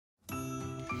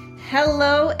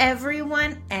Hello,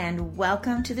 everyone, and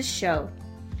welcome to the show.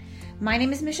 My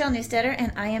name is Michelle Neustetter,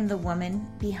 and I am the woman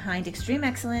behind Extreme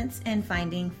Excellence and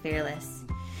Finding Fearless.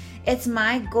 It's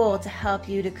my goal to help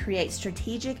you to create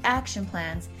strategic action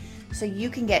plans so you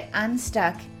can get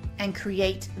unstuck and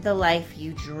create the life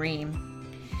you dream.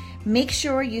 Make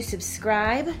sure you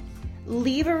subscribe,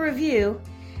 leave a review,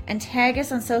 and tag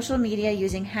us on social media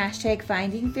using hashtag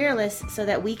Finding Fearless so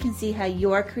that we can see how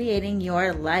you're creating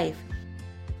your life.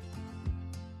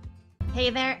 Hey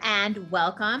there and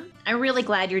welcome. I'm really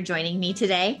glad you're joining me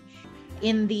today.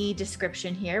 In the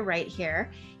description here, right here,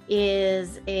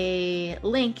 is a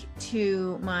link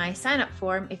to my sign-up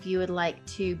form if you would like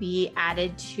to be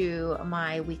added to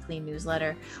my weekly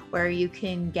newsletter, where you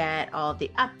can get all the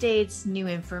updates, new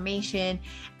information,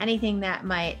 anything that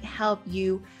might help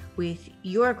you with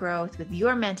your growth, with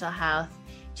your mental health,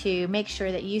 to make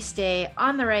sure that you stay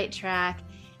on the right track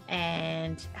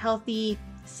and healthy,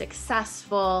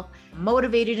 successful,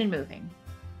 motivated, and moving.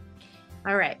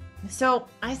 All right. So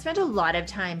I spent a lot of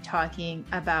time talking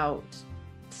about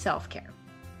self-care.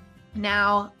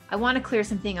 Now, I want to clear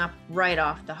something up right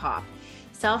off the hop.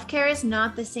 Self-care is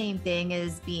not the same thing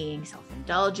as being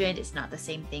self-indulgent. It's not the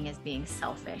same thing as being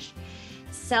selfish.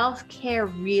 Self-care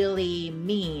really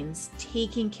means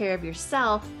taking care of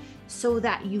yourself so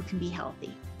that you can be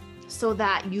healthy, so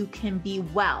that you can be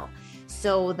well,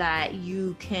 so that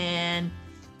you can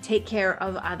take care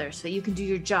of others, so that you can do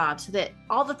your job, so that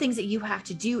all the things that you have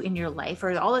to do in your life,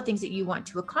 or all the things that you want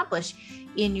to accomplish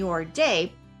in your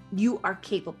day, you are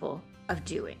capable of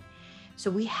doing.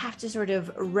 So we have to sort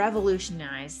of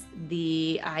revolutionize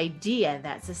the idea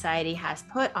that society has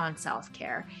put on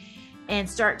self-care and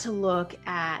start to look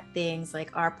at things like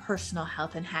our personal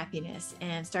health and happiness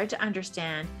and start to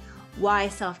understand why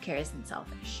self-care isn't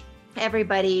selfish.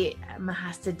 Everybody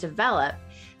has to develop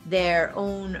their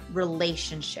own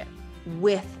relationship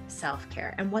with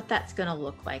self-care and what that's going to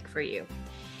look like for you.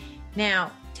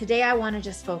 Now, today I want to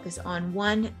just focus on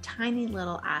one tiny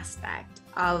little aspect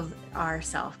of our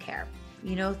self-care.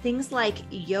 You know, things like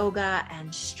yoga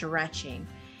and stretching.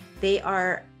 They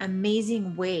are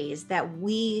amazing ways that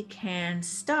we can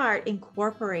start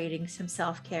incorporating some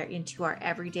self-care into our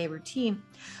everyday routine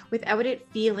without it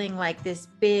feeling like this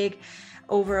big,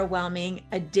 overwhelming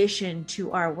addition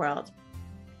to our world.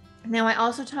 Now, I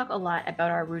also talk a lot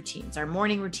about our routines, our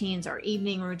morning routines, our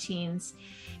evening routines,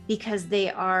 because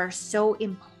they are so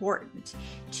important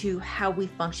to how we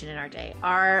function in our day.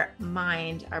 Our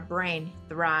mind, our brain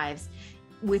thrives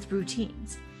with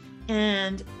routines.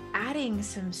 And adding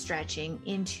some stretching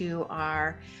into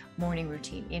our morning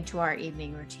routine, into our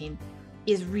evening routine,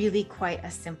 is really quite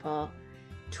a simple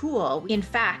tool. In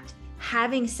fact,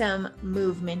 having some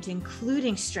movement,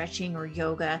 including stretching or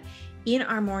yoga, in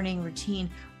our morning routine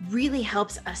really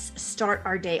helps us start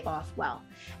our day off well.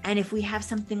 And if we have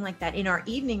something like that in our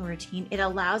evening routine, it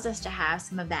allows us to have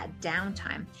some of that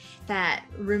downtime that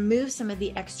removes some of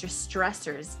the extra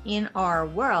stressors in our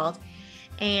world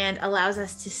and allows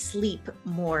us to sleep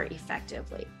more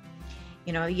effectively.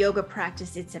 You know, yoga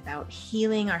practice, it's about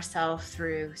healing ourselves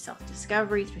through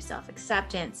self-discovery, through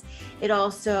self-acceptance. It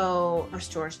also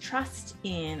restores trust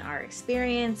in our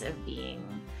experience of being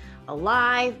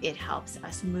alive. It helps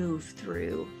us move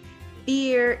through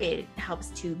fear. It helps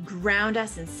to ground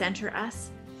us and center us.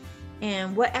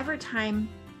 And whatever time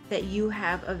that you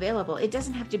have available, it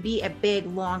doesn't have to be a big,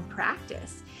 long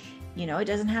practice. You know, it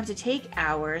doesn't have to take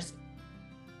hours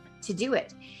to do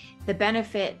it. The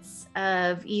benefits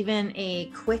of even a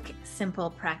quick, simple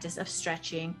practice of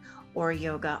stretching or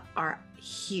yoga are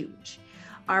huge.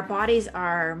 Our bodies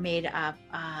are made up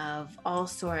of all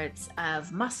sorts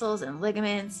of muscles and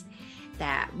ligaments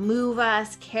that move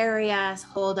us, carry us,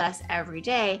 hold us every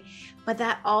day, but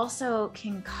that also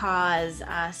can cause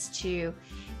us to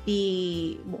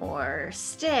be more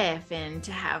stiff and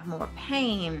to have more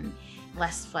pain,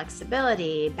 less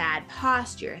flexibility, bad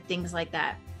posture, things like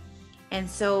that. And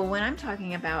so when I'm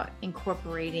talking about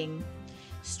incorporating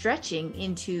stretching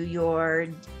into your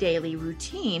daily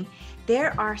routine,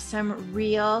 there are some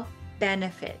real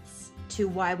benefits to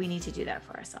why we need to do that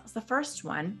for ourselves. The first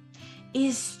one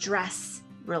is stress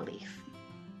relief.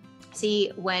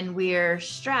 See, when we're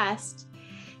stressed,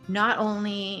 not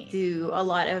only do a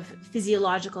lot of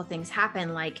physiological things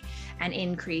happen, like an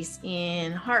increase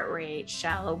in heart rate,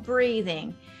 shallow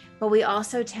breathing, but we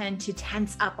also tend to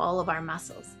tense up all of our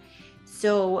muscles.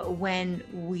 So when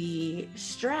we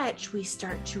stretch, we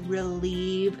start to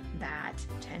relieve that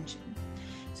tension.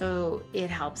 So it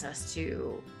helps us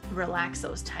to relax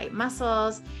those tight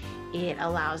muscles. It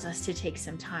allows us to take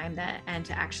some time and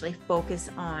to actually focus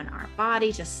on our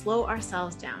body, to slow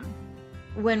ourselves down.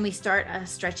 When we start a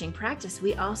stretching practice,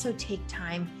 we also take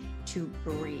time to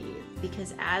breathe,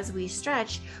 because as we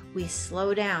stretch, we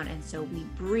slow down. And so we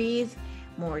breathe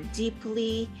more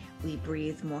deeply, we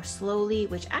breathe more slowly,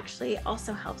 which actually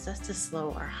also helps us to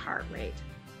slow our heart rate.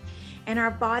 And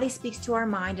our body speaks to our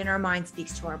mind, and our mind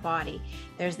speaks to our body.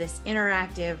 There's this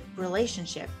interactive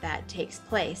relationship that takes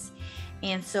place.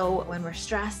 And so when we're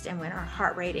stressed and when our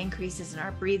heart rate increases and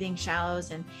our breathing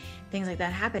shallows and things like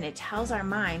that happen, it tells our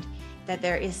mind that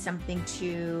there is something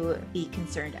to be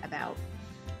concerned about.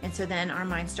 And so then our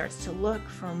mind starts to look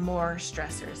for more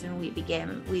stressors, and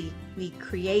we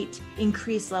create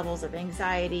increased levels of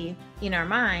anxiety in our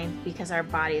mind because our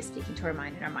body is speaking to our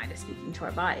mind and our mind is speaking to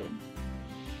our body.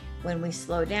 When we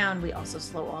slow down, we also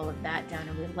slow all of that down,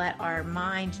 and we let our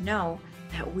mind know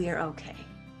that we are okay.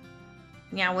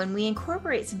 Now, when we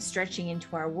incorporate some stretching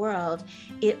into our world,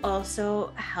 it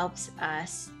also helps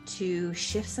us to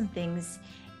shift some things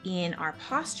in our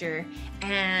posture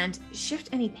and shift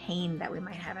any pain that we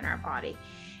might have in our body.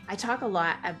 I talk a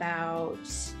lot about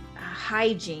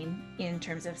hygiene in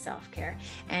terms of self-care.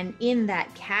 And in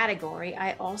that category,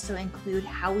 I also include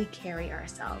how we carry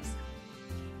ourselves.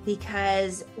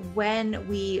 Because when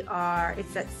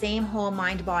it's that same whole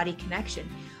mind-body connection.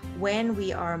 When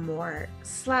we are more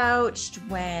slouched,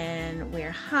 when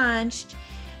we're hunched,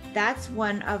 that's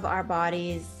one of our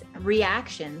body's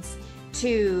reactions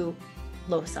to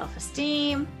low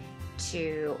self-esteem,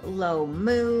 to low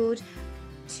mood,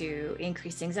 to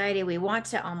increased anxiety. We want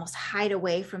to almost hide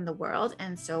away from the world.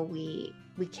 And so we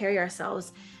carry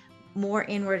ourselves more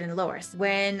inward and lower. So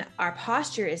when our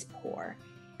posture is poor,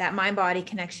 that mind-body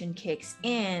connection kicks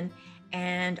in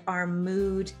and our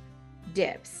mood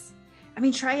dips. I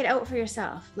mean, try it out for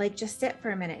yourself. Like, just sit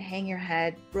for a minute, hang your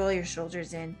head, roll your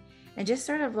shoulders in, and just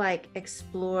sort of like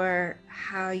explore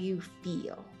how you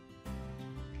feel.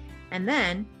 And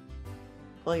then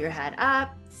pull your head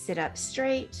up, sit up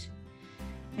straight,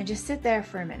 and just sit there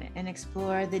for a minute and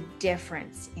explore the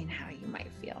difference in how you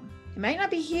might feel. It might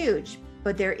not be huge,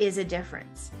 but there is a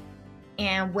difference.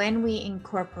 And when we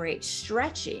incorporate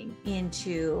stretching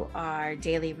into our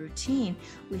daily routine,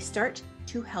 we start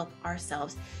to help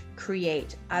ourselves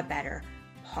create a better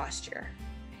posture.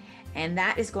 And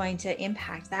that is going to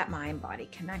impact that mind-body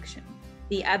connection.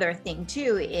 The other thing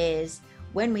too is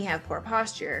when we have poor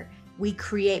posture, we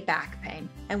create back pain.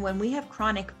 And when we have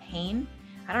chronic pain,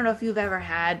 I don't know if you've ever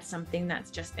had something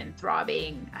that's just been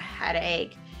throbbing, a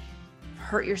headache,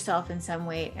 hurt yourself in some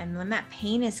way. And when that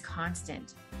pain is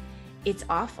constant, it's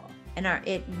awful. And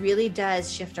it really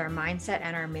does shift our mindset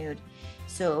and our mood.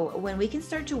 So when we can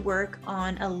start to work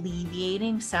on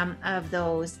alleviating some of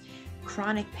those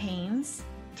chronic pains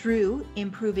through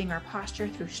improving our posture,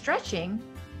 through stretching,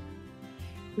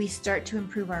 we start to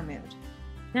improve our mood.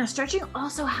 Now, stretching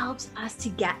also helps us to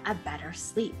get a better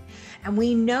sleep. And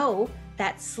we know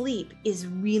that sleep is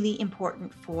really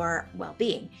important for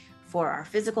well-being, for our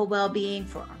physical well-being,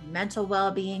 for our mental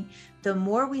well-being. The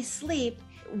more we sleep,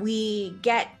 we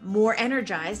get more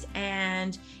energized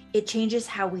and it changes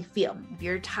how we feel. If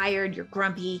you're tired, you're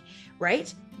grumpy,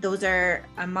 right? Those are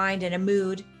a mind and a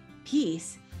mood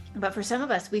piece. But for some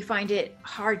of us, we find it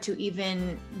hard to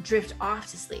even drift off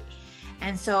to sleep.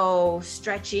 And so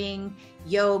stretching,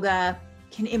 yoga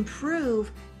can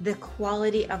improve the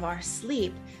quality of our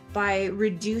sleep by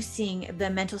reducing the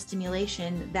mental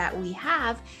stimulation that we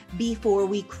have before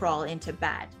we crawl into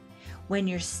bed. When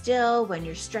you're still, when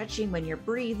you're stretching, when you're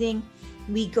breathing,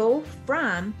 we go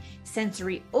from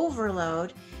sensory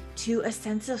overload to a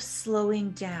sense of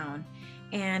slowing down,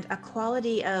 and a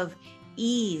quality of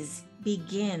ease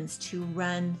begins to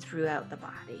run throughout the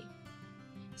body.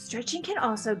 Stretching can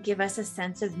also give us a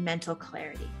sense of mental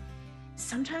clarity.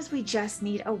 Sometimes we just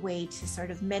need a way to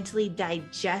sort of mentally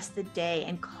digest the day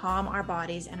and calm our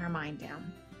bodies and our mind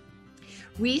down.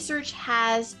 Research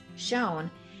has shown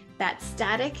that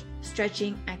static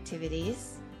stretching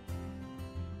activities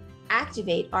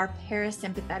activate our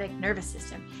parasympathetic nervous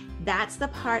system. That's the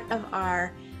part of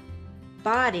our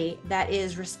body that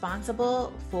is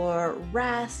responsible for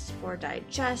rest, for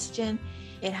digestion.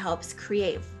 It helps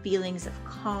create feelings of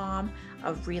calm,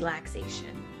 of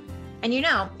relaxation. And you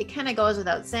know, it kind of goes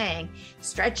without saying,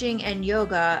 stretching and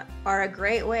yoga are a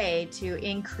great way to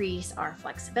increase our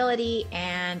flexibility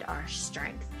and our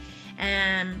strength.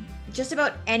 And just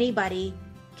about anybody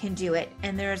can do it.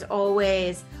 And there's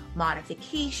always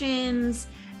modifications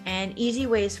and easy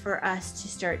ways for us to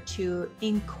start to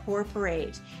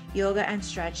incorporate yoga and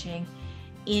stretching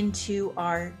into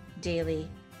our daily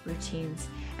routines.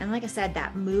 And like I said,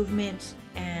 that movement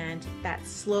and that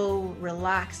slow,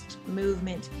 relaxed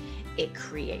movement, it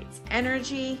creates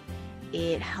energy,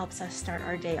 It helps us start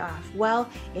our day off well.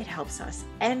 It helps us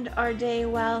end our day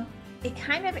well. It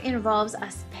kind of involves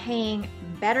us paying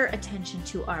better attention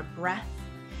to our breath,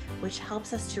 which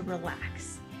helps us to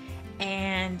relax.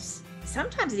 And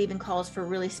sometimes it even calls for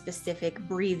really specific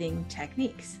breathing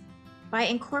techniques. By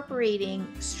incorporating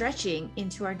stretching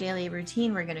into our daily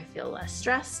routine, we're going to feel less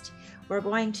stressed. We're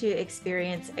going to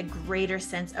experience a greater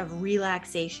sense of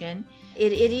relaxation.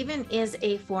 It even is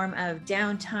a form of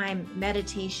downtime,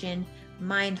 meditation,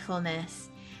 mindfulness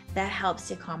that helps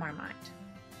to calm our mind.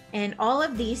 And all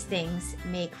of these things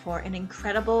make for an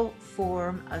incredible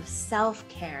form of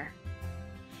self-care.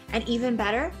 And even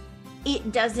better,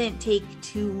 it doesn't take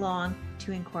too long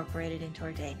to incorporate it into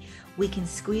our day. We can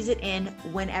squeeze it in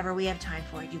whenever we have time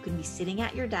for it. You can be sitting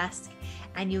at your desk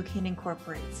and you can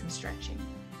incorporate some stretching.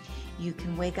 You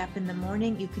can wake up in the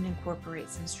morning, you can incorporate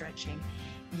some stretching.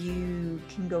 You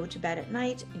can go to bed at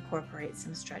night, incorporate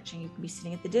some stretching. You can be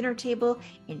sitting at the dinner table,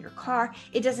 in your car.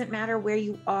 It doesn't matter where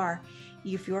you are.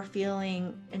 If you're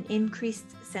feeling an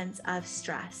increased sense of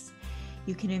stress,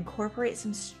 you can incorporate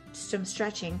some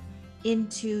stretching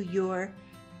into your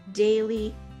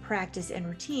daily practice and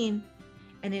routine,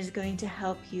 and it is going to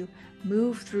help you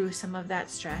move through some of that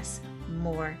stress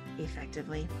more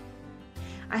effectively.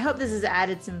 I hope this has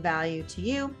added some value to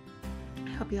you. I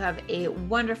hope you have a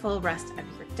wonderful rest of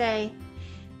your day.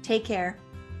 Take care.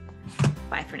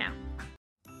 Bye for now.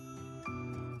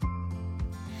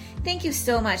 Thank you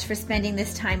so much for spending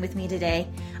this time with me today.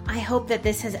 I hope that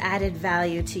this has added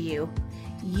value to you.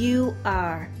 You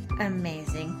are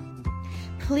amazing.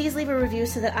 Please leave a review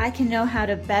so that I can know how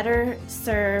to better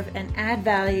serve and add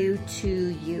value to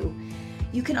you.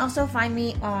 You can also find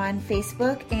me on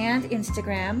Facebook and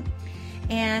Instagram,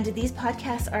 and these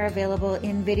podcasts are available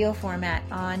in video format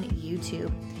on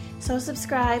YouTube. So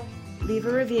subscribe, leave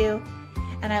a review,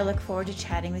 and I look forward to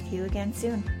chatting with you again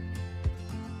soon.